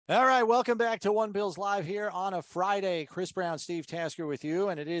All right, welcome back to One Bills Live here on a Friday. Chris Brown, Steve Tasker with you,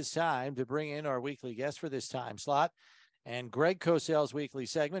 and it is time to bring in our weekly guest for this time slot. And Greg Cosell's weekly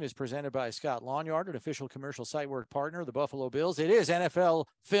segment is presented by Scott Lawnyard, an official commercial site work partner of the Buffalo Bills. It is NFL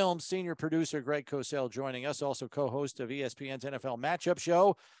Films senior producer Greg Cosell joining us, also co-host of ESPN's NFL Matchup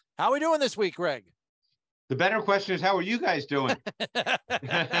show. How are we doing this week, Greg? The better question is, how are you guys doing?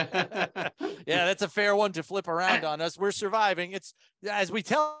 Yeah, that's a fair one to flip around on us. We're surviving. It's, as we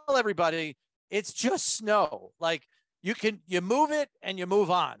tell everybody, it's just snow. Like, you move it and you move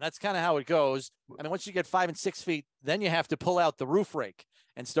on. That's kind of how it goes. I mean, once you get 5 and 6 feet, then you have to pull out the roof rake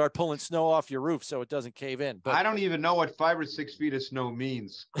and start pulling snow off your roof so it doesn't cave in. But I don't even know what 5 or 6 feet of snow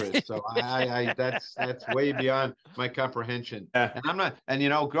means, Chris. So that's way beyond my comprehension. And I'm not, and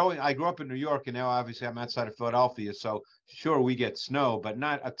I grew up in New York, and now obviously I'm outside of Philadelphia. So sure, we get snow, but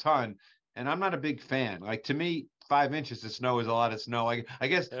not a ton. And I'm not a big fan. Like, to me, 5 inches of snow is a lot of snow. I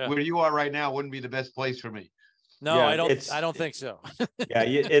guess where you are right now wouldn't be the best place for me. No, yeah, I don't think so. Yeah,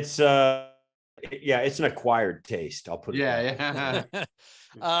 it's an acquired taste. I'll put it.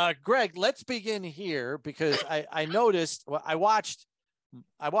 Yeah. Greg, let's begin here because I noticed. Well, I watched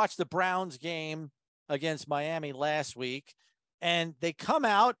the Browns game against Miami last week, and they come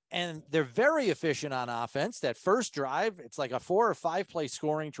out and they're very efficient on offense. That first drive, it's like a 4 or 5 play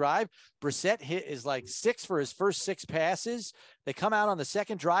scoring drive. Brissett is like 6 for his first 6 passes. They come out on the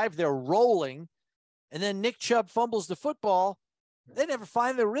second drive, they're rolling. And then Nick Chubb fumbles the football. They never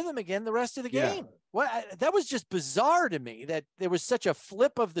find the rhythm again the rest of the game. That was just bizarre to me that there was such a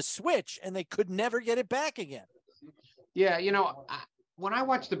flip of the switch and they could never get it back again. Yeah, when I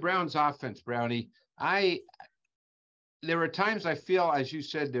watch the Browns offense, Brownie, there are times I feel, as you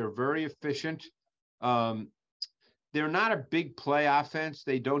said, they're very efficient. They're not a big play offense.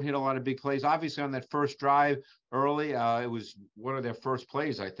 They don't hit a lot of big plays. Obviously, on that first drive early, it was one of their first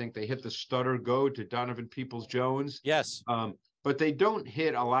plays. I think they hit the stutter go to Donovan Peoples-Jones. Yes. But they don't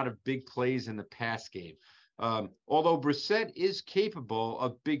hit a lot of big plays in the pass game. Although Brissett is capable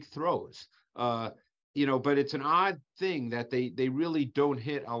of big throws, but it's an odd thing that they really don't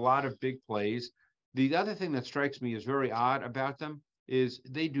hit a lot of big plays. The other thing that strikes me as very odd about them is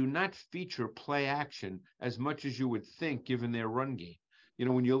they do not feature play action as much as you would think given their run game.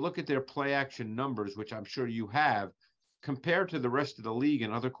 When you look at their play action numbers, which I'm sure you have, compared to the rest of the league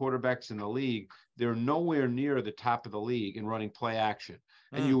and other quarterbacks in the league, they're nowhere near the top of the league in running play action.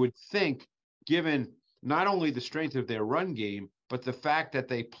 And you would think, given not only the strength of their run game, but the fact that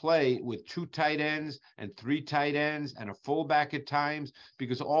they play with 2 tight ends and 3 tight ends and a fullback at times,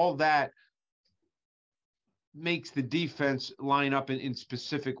 because all that makes the defense line up in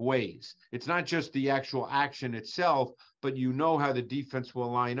specific ways. It's not just the actual action itself, but how the defense will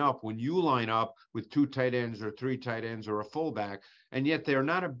line up when you line up with 2 tight ends or 3 tight ends or a fullback. And yet they're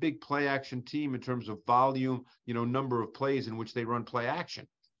not a big play action team in terms of volume, number of plays in which they run play action.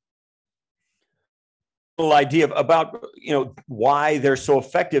 Idea about why they're so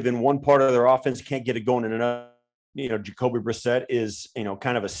effective in one part of their offense, can't get it going in another. Jacoby Brissett is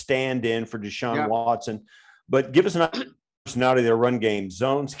kind of a stand-in for Deshaun Watson. But give us an personality of their run game.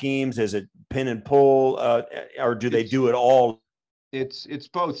 Zone schemes, is it pin and pull, or do they do it all? It's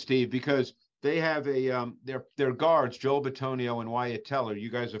both, Steve, because they have their guards, Joel Bitonio and Wyatt Teller. You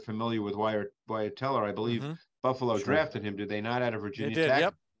guys are familiar with Wyatt Teller. I believe Buffalo drafted him, did they not, out of Virginia Tech?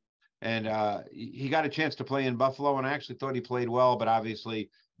 Yep. And he got a chance to play in Buffalo, and I actually thought he played well, but obviously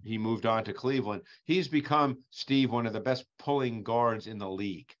he moved on to Cleveland. He's become, Steve, one of the best pulling guards in the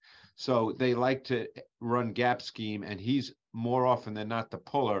league. So they like to run gap scheme, and he's more often than not the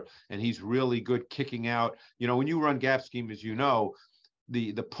puller, and he's really good kicking out. When you run gap scheme, as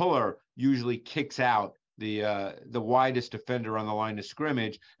the puller usually kicks out the widest defender on the line of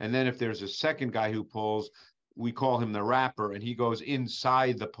scrimmage, and then if there's a second guy who pulls, we call him the wrapper, and he goes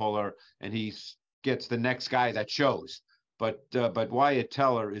inside the puller, and he gets the next guy that shows. But Wyatt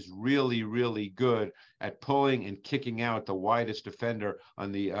Teller is really, really good at pulling and kicking out the widest defender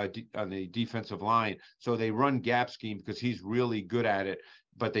on the defensive line. So they run gap scheme because he's really good at it,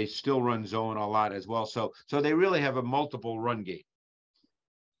 but they still run zone a lot as well. So they really have a multiple run game.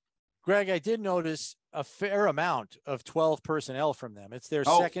 Greg, I did notice a fair amount of 12 personnel from them. It's their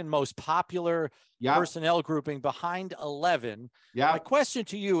second most popular personnel grouping behind 11. My question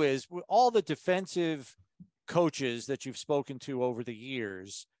to you is, all the defensive coaches that you've spoken to over the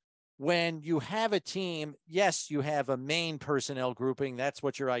years, when you have a team, yes, you have a main personnel grouping. That's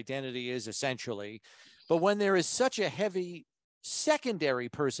what your identity is essentially. But when there is such a heavy secondary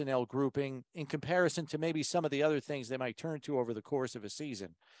personnel grouping in comparison to maybe some of the other things they might turn to over the course of a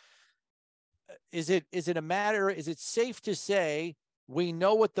season, is it safe to say we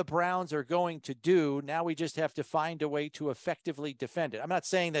know what the Browns are going to do. Now we just have to find a way to effectively defend it. I'm not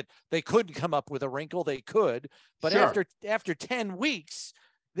saying that they couldn't come up with a wrinkle. They could, but Sure. after 10 weeks,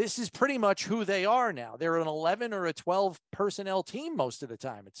 this is pretty much who they are now. They're an 11 or a 12 personnel team most of the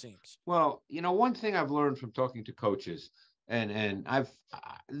time, it seems. Well, one thing I've learned from talking to coaches, and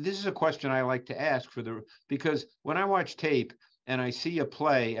this is a question I like to ask because when I watch tape and I see a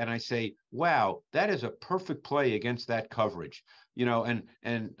play and I say, wow, that is a perfect play against that coverage, and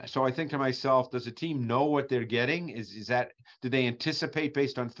so I think to myself, does a team know what they're getting? Do they anticipate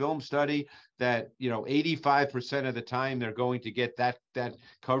based on film study that 85% of the time they're going to get that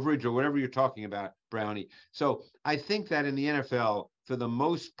coverage or whatever you're talking about, Brownie? So I think that in the NFL, for the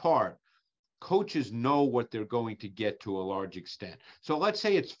most part, coaches know what they're going to get to a large extent. So let's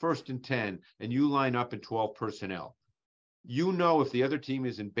say it's 1st and 10 and you line up in 12 personnel. If the other team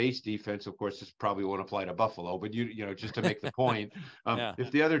is in base defense, of course, this probably won't apply to Buffalo, but just to make the point,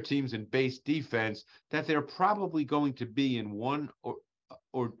 if the other team's in base defense, that they're probably going to be in one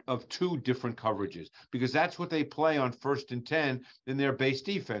or of two different coverages, because that's what they play on 1st and 10 in their base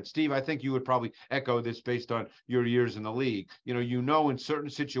defense. Steve, I think you would probably echo this based on your years in the league. In certain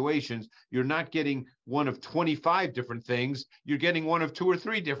situations, you're not getting one of 25 different things. You're getting one of 2 or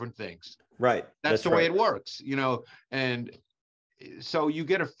 3 different things. Right. That's the way it works, and so you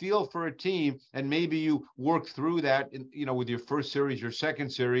get a feel for a team, and maybe you work through that, with your first series, your second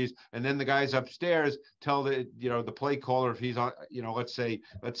series, and then the guys upstairs tell the play caller, if he's on, let's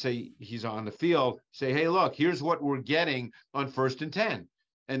say he's on the field, say, hey, look, here's what we're getting on 1st and 10.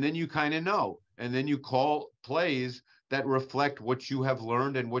 And then you kind of know, and then you call plays that reflect what you have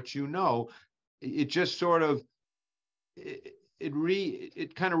learned and what It just sort of,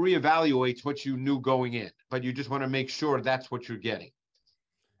 it kind of reevaluates what you knew going in, but you just want to make sure that's what you're getting.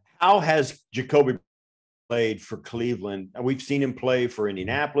 How has Jacoby played for Cleveland? We've seen him play for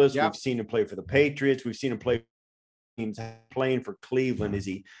Indianapolis. Yep. We've seen him play for the Patriots. We've seen him play teams playing for Cleveland. Is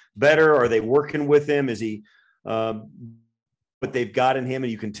he better? Are they working with him? Is he what they've got in him,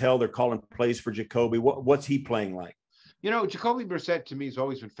 and you can tell they're calling plays for Jacoby? What's he playing like? Jacoby Brissett to me has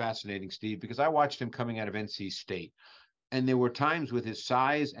always been fascinating, Steve, because I watched him coming out of NC State. And there were times with his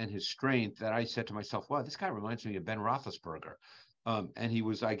size and his strength that I said to myself, wow, this guy reminds me of Ben Roethlisberger. And he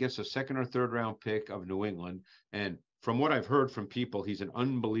was, I guess, a 2nd or 3rd round pick of New England. And from what I've heard from people, he's an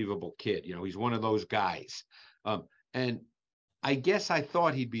unbelievable kid. He's one of those guys. And I guess I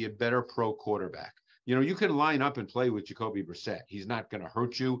thought he'd be a better pro quarterback. You can line up and play with Jacoby Brissett. He's not going to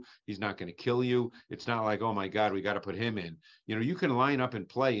hurt you. He's not going to kill you. It's not like, oh, my God, we got to put him in. You can line up and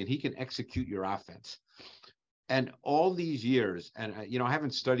play, and he can execute your offense. And all these years, and I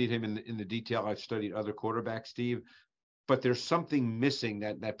haven't studied him in the detail I've studied other quarterbacks, Steve, but there's something missing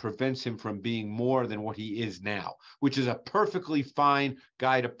that prevents him from being more than what he is now, which is a perfectly fine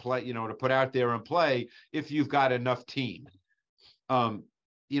guy to play, to put out there and play if you've got enough team.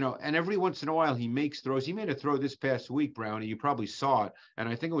 And every once in a while he makes throws. He made a throw this past week, Brownie. You probably saw it. And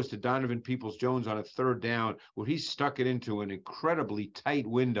I think it was to Donovan Peoples-Jones on a 3rd down where he stuck it into an incredibly tight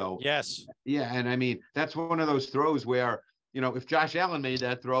window. Yes. Yeah. And I mean, that's one of those throws where, if Josh Allen made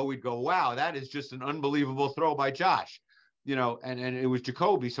that throw, we'd go, wow, that is just an unbelievable throw by Josh, and it was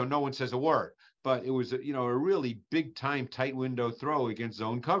Jacoby. So no one says a word. But it was, a really big time tight window throw against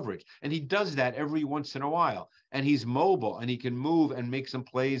zone coverage. And he does that every once in a while. And he's mobile and he can move and make some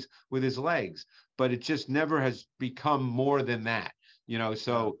plays with his legs. But it just never has become more than that,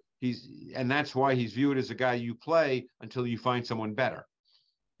 so and that's why he's viewed as a guy you play until you find someone better.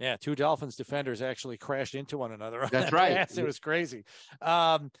 Yeah. 2 Dolphins defenders actually crashed into one another. That's right. Pass. It was crazy.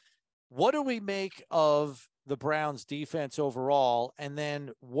 What do we make of the Browns defense overall? And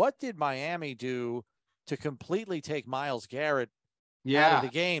then what did Miami do to completely take Myles Garrett out of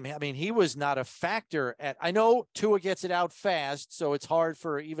the game? I mean, he was not a factor I know Tua gets it out fast, so it's hard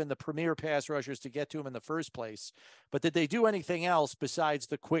for even the premier pass rushers to get to him in the first place. But did they do anything else besides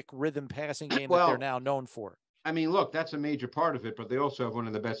the quick rhythm passing game that they're now known for? I mean, look, that's a major part of it, but they also have one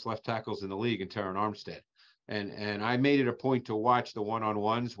of the best left tackles in the league in Terron Armstead. And I made it a point to watch the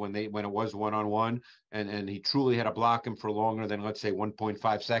one-on-ones when it was one-on-one, and he truly had to block him for longer than, let's say,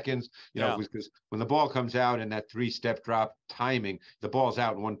 1.5 seconds, because when the ball comes out in that 3-step drop timing, the ball's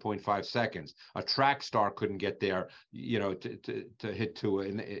out in 1.5 seconds. A track star couldn't get there, to hit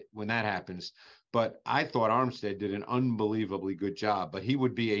when that happens. But I thought Armstead did an unbelievably good job, but he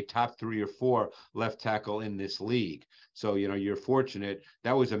would be a top 3 or 4 left tackle in this league. So, you're fortunate.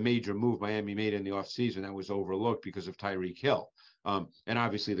 That was a major move Miami made in the offseason that was overlooked because of Tyreek Hill. And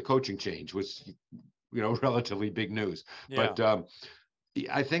obviously the coaching change was, relatively big news. Yeah. But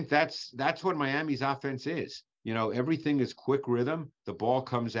I think that's what Miami's offense is. everything is quick rhythm. The ball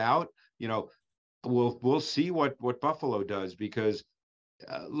comes out. We'll see what Buffalo does, because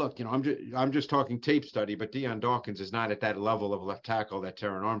look, I'm just talking tape study, but Deion Dawkins is not at that level of left tackle that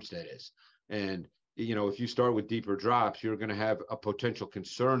Terron Armstead is. And, if you start with deeper drops, you're going to have a potential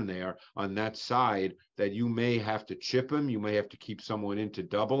concern there on that side that you may have to chip him. You may have to keep someone in to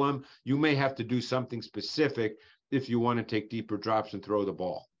double him. You may have to do something specific if you want to take deeper drops and throw the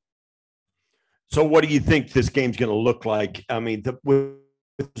ball. So what do you think this game's going to look like? I mean, I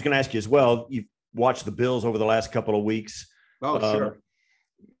was going to ask you as well. You've watched the Bills over the last couple of weeks. Oh, sure.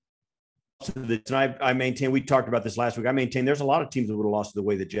 And I maintain, we talked about this last week, I maintain there's a lot of teams that would have lost the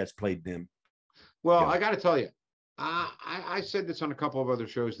way the Jets played them. Well, I got to tell you, I said this on a couple of other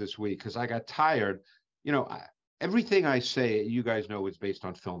shows this week because I got tired. Everything I say, you guys know, is based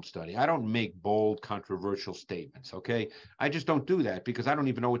on film study. I don't make bold, controversial statements, okay? I just don't do that because I don't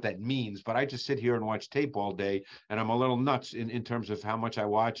even know what that means, but I just sit here and watch tape all day, and I'm a little nuts in terms of how much I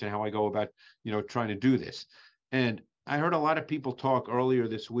watch and how I go about, trying to do this. And I heard a lot of people talk earlier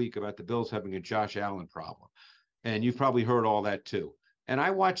this week about the Bills having a Josh Allen problem, and you've probably heard all that too. And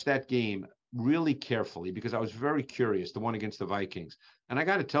I watched that game really carefully because I was very curious, the one against the Vikings. And I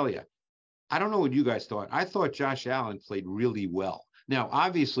got to tell you, I don't know what you guys thought. I thought Josh Allen played really well. Now,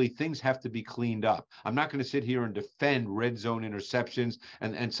 obviously, things have to be cleaned up. I'm not going to sit here and defend red zone interceptions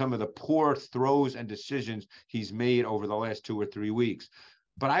and some of the poor throws and decisions he's made over the last 2 or 3 weeks.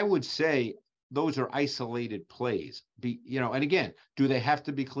 But I would say those are isolated plays. And again, do they have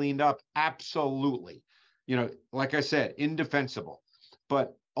to be cleaned up? Absolutely. Like I said, indefensible.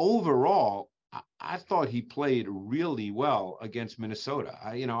 But overall, I thought he played really well against Minnesota.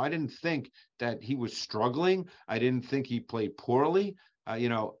 I didn't think that he was struggling. I didn't think he played poorly.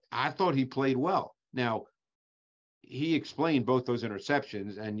 I thought he played well. Now, he explained both those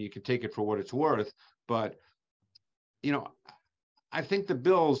interceptions, and you can take it for what it's worth. But, I think the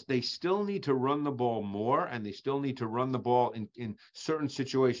Bills, they still need to run the ball more, and they still need to run the ball in certain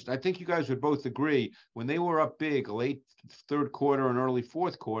situations. I think you guys would both agree when they were up big late third quarter and early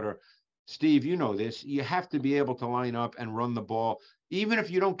fourth quarter, Steve, you know this, you have to be able to line up and run the ball. Even if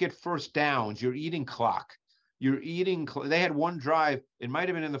you don't get first downs, you're eating clock. They had one drive, it might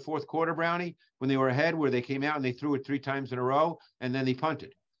have been in the fourth quarter, Brownie, when they were ahead, where they came out and they threw it 3 times in a row, and then they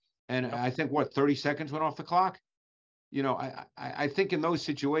punted. And I think, 30 seconds went off the clock? I think in those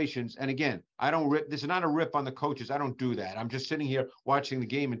situations, and again, this is not a rip on the coaches. I don't do that. I'm just sitting here watching the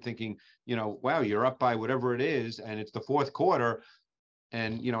game and thinking, wow, you're up by whatever it is, and it's the fourth quarter,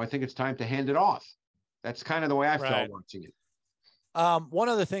 and, I think it's time to hand it off. That's kind of the way I felt watching it. One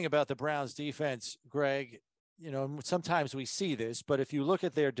other thing about the Browns defense, Greg, sometimes we see this, but if you look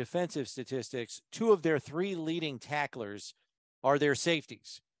at their defensive statistics, 2 of their 3 leading tacklers are their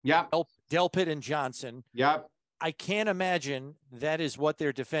safeties. Yeah. Delpit and Johnson. Yep. I can't imagine that is what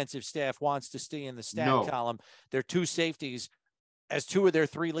their defensive staff wants to see in the stat column. Their 2 safeties as 2 of their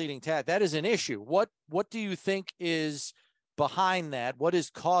 3 leading tacklers. That is an issue. What do you think is behind that? What is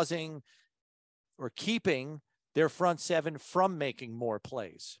causing or keeping their front 7 from making more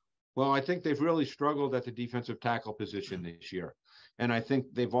plays? Well, I think they've really struggled at the defensive tackle position this year. And I think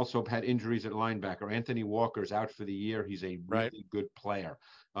they've also had injuries at linebacker. Anthony Walker's out for the year. He's a really good player.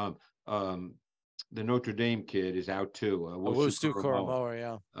 The Notre Dame kid is out too. Owusu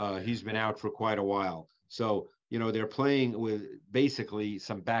Koromoa, he's been out for quite a while. So, they're playing with basically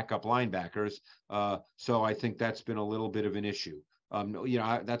some backup linebackers. So I think that's been a little bit of an issue.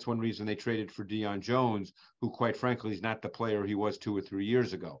 That's one reason they traded for Deion Jones, who quite frankly is not the player he was 2 or 3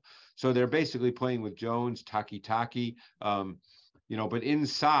 years ago. So they're basically playing with Jones, Taki, but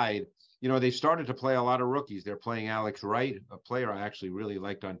inside, they started to play a lot of rookies. They're playing Alex Wright, a player I actually really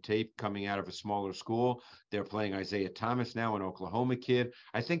liked on tape coming out of a smaller school. They're playing Isaiah Thomas now, an Oklahoma kid.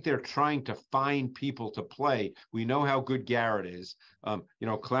 I think they're trying to find people to play. We know how good Garrett is.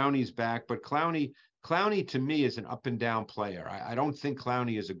 Clowney's back, but Clowney to me is an up and down player. I don't think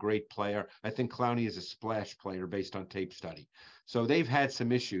Clowney is a great player. I think Clowney is a splash player based on tape study. So they've had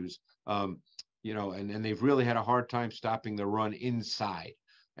some issues, and they've really had a hard time stopping the run inside.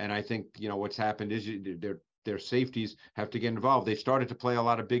 And I think, what's happened is their safeties have to get involved. They started to play a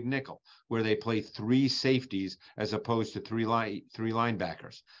lot of big nickel, where they play 3 safeties as opposed to 3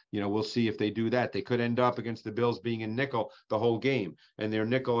 linebackers. We'll see if they do that. They could end up against the Bills being in nickel the whole game. And their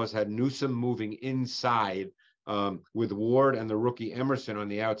nickel has had Newsome moving inside with Ward and the rookie Emerson on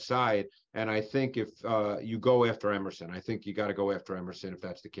the outside. And I think if you go after Emerson, I think you got to go after Emerson if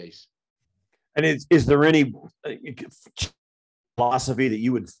that's the case. And is there any philosophy that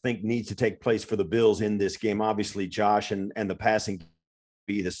you would think needs to take place for the Bills in this game? Obviously, Josh and the passing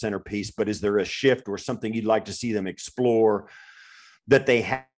be the centerpiece, but is there a shift or something you'd like to see them explore that they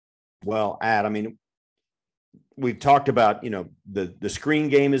have well at? I mean, we've talked about, the screen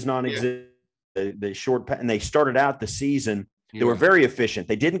game is non-existent, the short, and they started out the season. They were very efficient.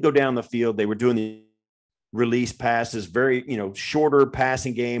 They didn't go down the field. They were doing the release passes, very, shorter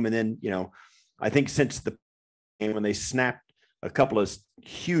passing game. And then, I think since the game when they snapped a couple of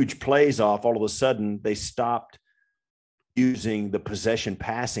huge plays off, all of a sudden they stopped using the possession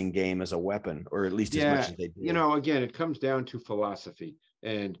passing game as a weapon, or at least as much as they did. Again, it comes down to philosophy,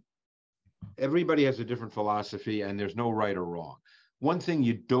 and everybody has a different philosophy, and there's no right or wrong. One thing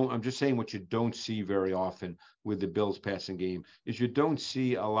I'm just saying what you don't see very often with the Bills passing game is you don't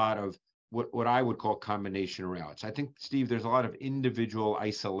see a lot of what I would call combination routes. I think, Steve, there's a lot of individual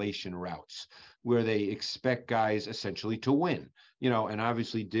isolation routes where they expect guys essentially to win, and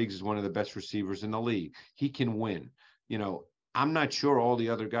obviously Diggs is one of the best receivers in the league. He can win. I'm not sure all the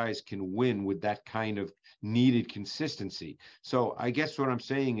other guys can win with that kind of needed consistency. So I guess what I'm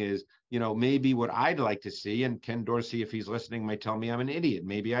saying is, maybe what I'd like to see, and Ken Dorsey, if he's listening, might tell me I'm an idiot.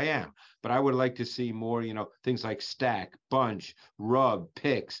 Maybe I am, but I would like to see more, things like stack, bunch, rub,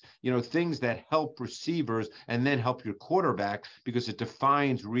 picks, things that help receivers and then help your quarterback, because it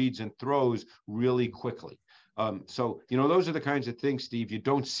defines reads and throws really quickly. So, those are the kinds of things, Steve, you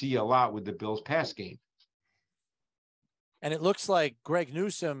don't see a lot with the Bills pass game. And it looks like Greg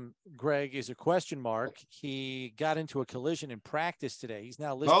Newsome, is a question mark. He got into a collision in practice today. He's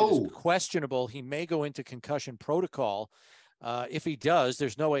now listed as questionable. He may go into concussion protocol. If he does,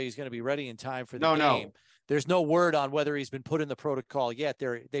 there's no way he's going to be ready in time for the game. No. There's no word on whether he's been put in the protocol yet.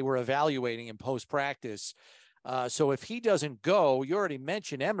 They were evaluating him post-practice. So if he doesn't go, you already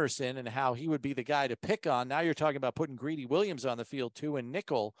mentioned Emerson and how he would be the guy to pick on. Now you're talking about putting Greedy Williams on the field too and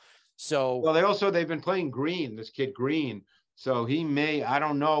nickel. So they've been playing Green, this kid Green. So I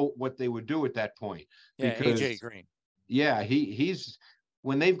don't know what they would do at that point. Yeah, because, AJ Green. Yeah, he's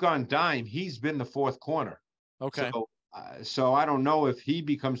when they've gone dime, he's been the fourth corner. Okay. So I don't know if he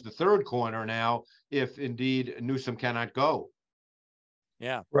becomes the third corner now, if indeed Newsome cannot go.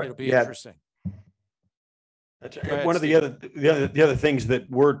 Yeah, right. It'll be interesting. That's one of the other things that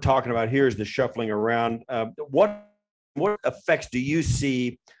we're talking about here is the shuffling around. What effects do you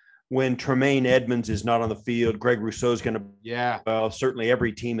see when Tremaine Edmunds is not on the field? Greg Rousseau is going to. Yeah. Well, certainly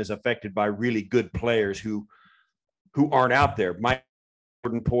every team is affected by really good players who aren't out there. Mike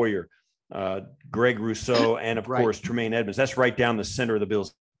Jordan Poyer, Greg Rousseau, and of course Tremaine Edmunds. That's right down the center of the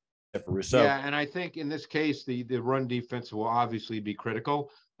Bills for Rousseau. Yeah, and I think in this case the run defense will obviously be critical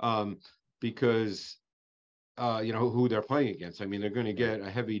because who they're playing against. I mean, they're going to get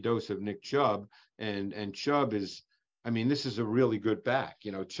a heavy dose of Nick Chubb, and Chubb is. I mean, this is a really good back.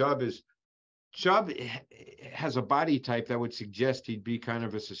 Chubb has a body type that would suggest he'd be kind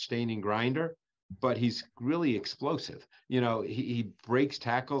of a sustaining grinder, but he's really explosive. He breaks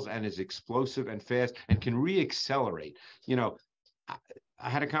tackles and is explosive and fast and can re-accelerate. I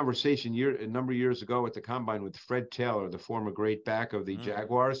had a conversation a number of years ago at the Combine with Fred Taylor, the former great back of the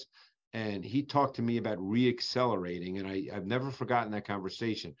Jaguars. And he talked to me about re-accelerating, and I've never forgotten that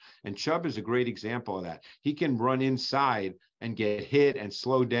conversation. And Chubb is a great example of that. He can run inside and get hit and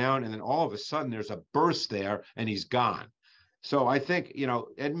slow down, and then all of a sudden there's a burst there, and he's gone. So I think,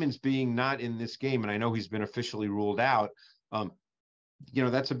 Edmunds being not in this game, and I know he's been officially ruled out,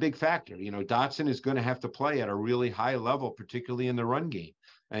 that's a big factor. Dotson is going to have to play at a really high level, particularly in the run game.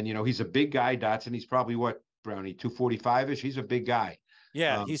 And, he's a big guy, Dotson. He's probably, Brownie, 245-ish? He's a big guy.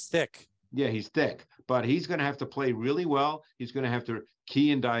 Yeah, he's thick. Yeah, he's thick, but he's going to have to play really well. He's going to have to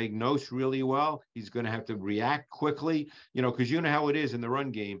key and diagnose really well. He's going to have to react quickly, because how it is in the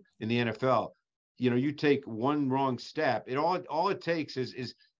run game in the NFL. You take one wrong step, all it takes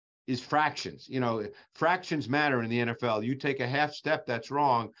is fractions. Fractions matter in the NFL. You take a half step that's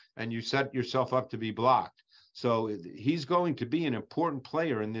wrong, and you set yourself up to be blocked. So he's going to be an important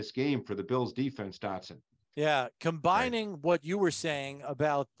player in this game for the Bills defense, Dotson. Yeah, combining what you were saying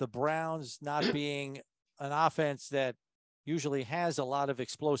about the Browns not being an offense that usually has a lot of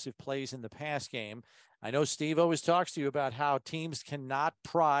explosive plays in the pass game. I know Steve always talks to you about how teams cannot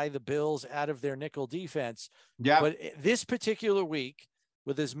pry the Bills out of their nickel defense. Yeah. But this particular week,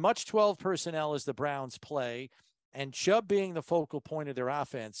 with as much 12 personnel as the Browns play and Chubb being the focal point of their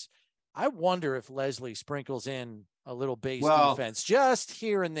offense, I wonder if Leslie sprinkles in a little base defense just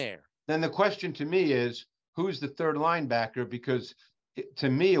here and there. Then the question to me is, who's the third linebacker? Because to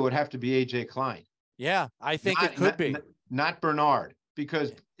me, it would have to be AJ Klein. Yeah, I think it could be. Not Bernard,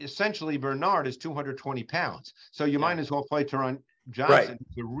 because essentially Bernard is 220 pounds. So you might as well play Teron Johnson. Right.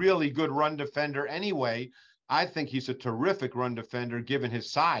 He's a really good run defender anyway. I think he's a terrific run defender given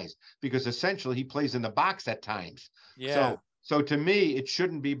his size, because essentially he plays in the box at times. Yeah. So to me, it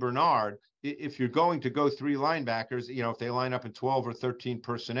shouldn't be Bernard. If you're going to go 3 linebackers, if they line up in 12 or 13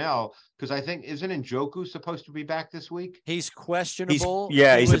 personnel, because I think, isn't Njoku supposed to be back this week? He's questionable.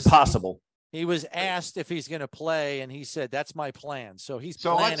 He's impossible. He was asked if he's going to play, and he said, that's my plan. So he's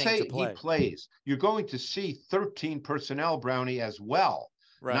planning let's say to play. He plays. You're going to see 13 personnel, Brownie, as well,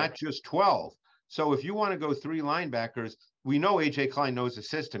 not just 12. So if you want to go 3 linebackers, we know AJ Klein knows the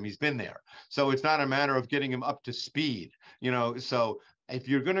system. He's been there. So it's not a matter of getting him up to speed, so if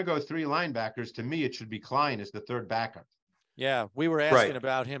you're going to go 3 linebackers, to me, it should be Klein as the third backup. Yeah. We were asking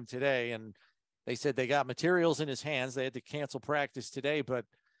about him today, and they said they got materials in his hands. They had to cancel practice today, but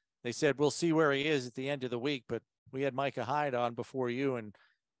they said, we'll see where he is at the end of the week. But we had Micah Hyde on before you, and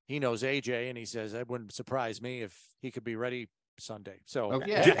he knows AJ, and he says, that wouldn't surprise me if he could be ready Sunday. So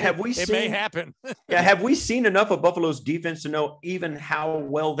it may happen. Have we seen enough of Buffalo's defense to know even how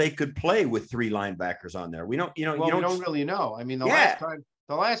well they could play with 3 linebackers on there? We don't, you don't really know. I mean, the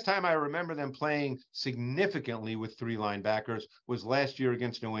last time I remember them playing significantly with 3 linebackers was last year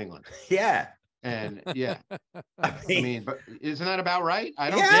against New England. Yeah. And I mean, but isn't that about right? I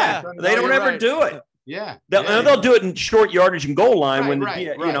don't. Yeah, they don't ever do it. Yeah, they'll do it in short yardage and goal line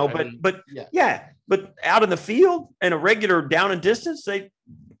but out in the field in a regular down and distance,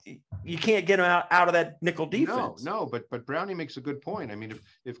 you can't get them out of that nickel defense. No, but Brownie makes a good point. I mean,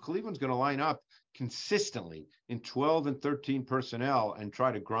 if Cleveland's going to line up consistently in 12 and 13 personnel and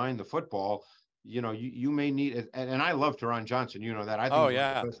try to grind the football, you may need it. And I love Teron Johnson. You know that. I think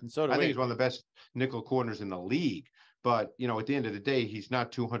I think he's one of the best nickel corners in the league. But, at the end of the day, he's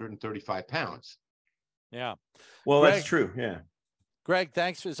not 235 pounds. Yeah. Well, Greg, that's true. Yeah. Greg,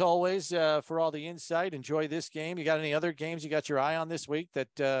 thanks as always for all the insight. Enjoy this game. You got any other games you got your eye on this week that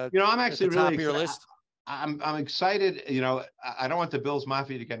I'm actually at the top really of your list? I'm excited. I don't want the Bills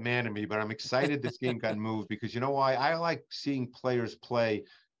Mafia to get mad at me, but I'm excited this game got moved, because you know why? I like seeing players play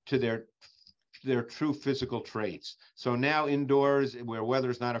to their true physical traits. So now indoors, where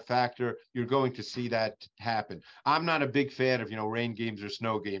weather's not a factor, you're going to see that happen. I'm not a big fan of, rain games or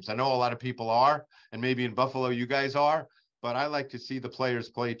snow games. I know a lot of people are, and maybe in Buffalo you guys are, but I like to see the players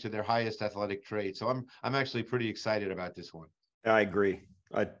play to their highest athletic traits. So I'm actually pretty excited about this one. I agree.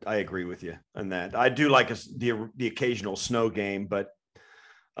 I agree with you on that. I do like the occasional snow game, but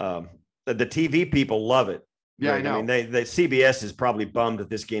the TV people love it. Yeah, right? I know. I mean, the CBS is probably bummed that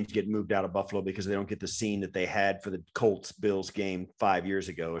this game's getting moved out of Buffalo because they don't get the scene that they had for the Colts-Bills game 5 years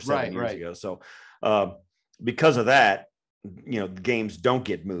ago or 7 years ago. So because of that, the games don't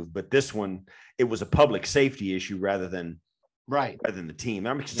get moved. But this one, it was a public safety issue rather than the team.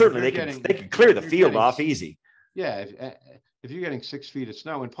 I mean, certainly they can clear the field off easy. Yeah, if you're getting 6 feet of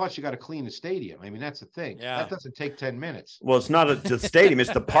snow, and plus you got to clean the stadium. I mean, that's the thing. Yeah. That doesn't take 10 minutes. Well, it's not the stadium.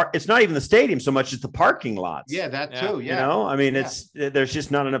 It's the park. It's not even the stadium so much as the parking lots. Yeah, that too. Yeah. I mean, there's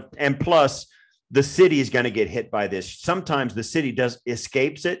just not enough. And plus, the city is going to get hit by this. Sometimes the city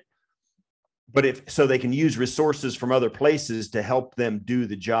escapes it, but so they can use resources from other places to help them do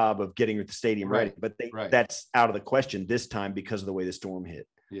the job of getting the stadium ready. But that's out of the question this time because of the way the storm hit.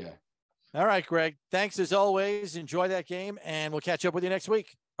 Yeah. All right, Greg. Thanks as always. Enjoy that game, and we'll catch up with you next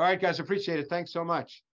week. All right, guys. Appreciate it. Thanks so much.